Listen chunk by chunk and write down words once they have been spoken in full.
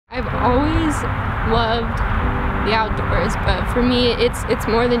always loved the outdoors, but for me it's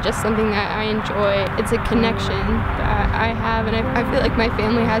more than just something that I enjoy. It's a connection that I have, and I feel like my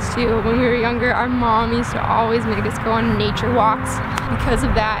family has too. When we were younger, our mom used to always make us go on nature walks. Because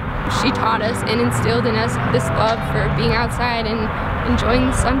of that, she taught us and instilled in us this love for being outside and enjoying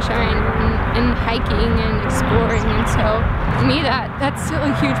the sunshine and hiking and exploring. And so to me, that's still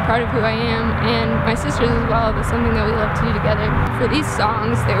a huge part of who I am, and my sisters as well. That's something that we love to do together. For these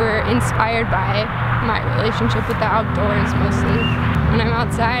songs, they were inspired by my relationship with the outdoors mostly. When I'm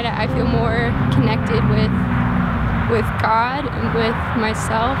outside, I feel more connected with God and with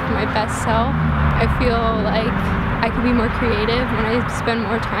myself, my best self. I feel like I can be more creative when I spend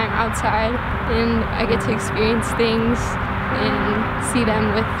more time outside, and I get to experience things and see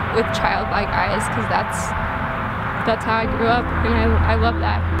them with childlike eyes, because that's how I grew up, and I love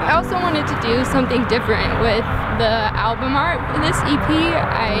that. I also wanted to do something different with the album art for this EP.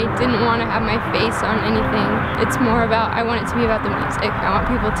 I didn't want to have my face on anything. It's more about, I want it to be about the music. I want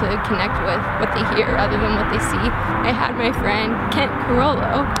people to connect with what they hear rather than what they see. I had my friend Kent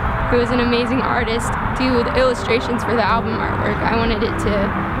Carollo, who is an amazing artist, do the illustrations for the album artwork. I wanted it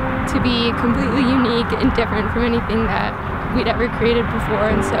to be completely unique and different from anything that we'd ever created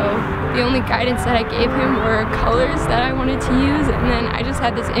before, and so the only guidance that I gave him were colors that I wanted to use, and then I just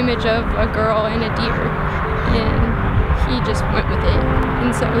had this image of a girl and a deer, and he just went with it.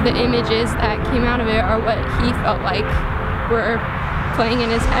 And so the images that came out of it are what he felt like were playing in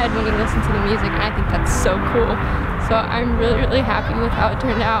his head when he listened to the music, and I think that's so cool. So I'm really, really happy with how it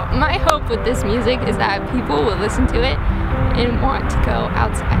turned out. My hope with this music is that people will listen to it and want to go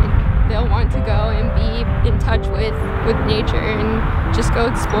outside. They'll want to go and be in touch with nature and just go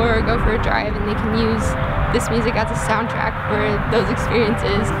explore or go for a drive, and they can use this music as a soundtrack for those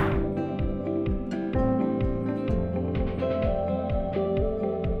experiences.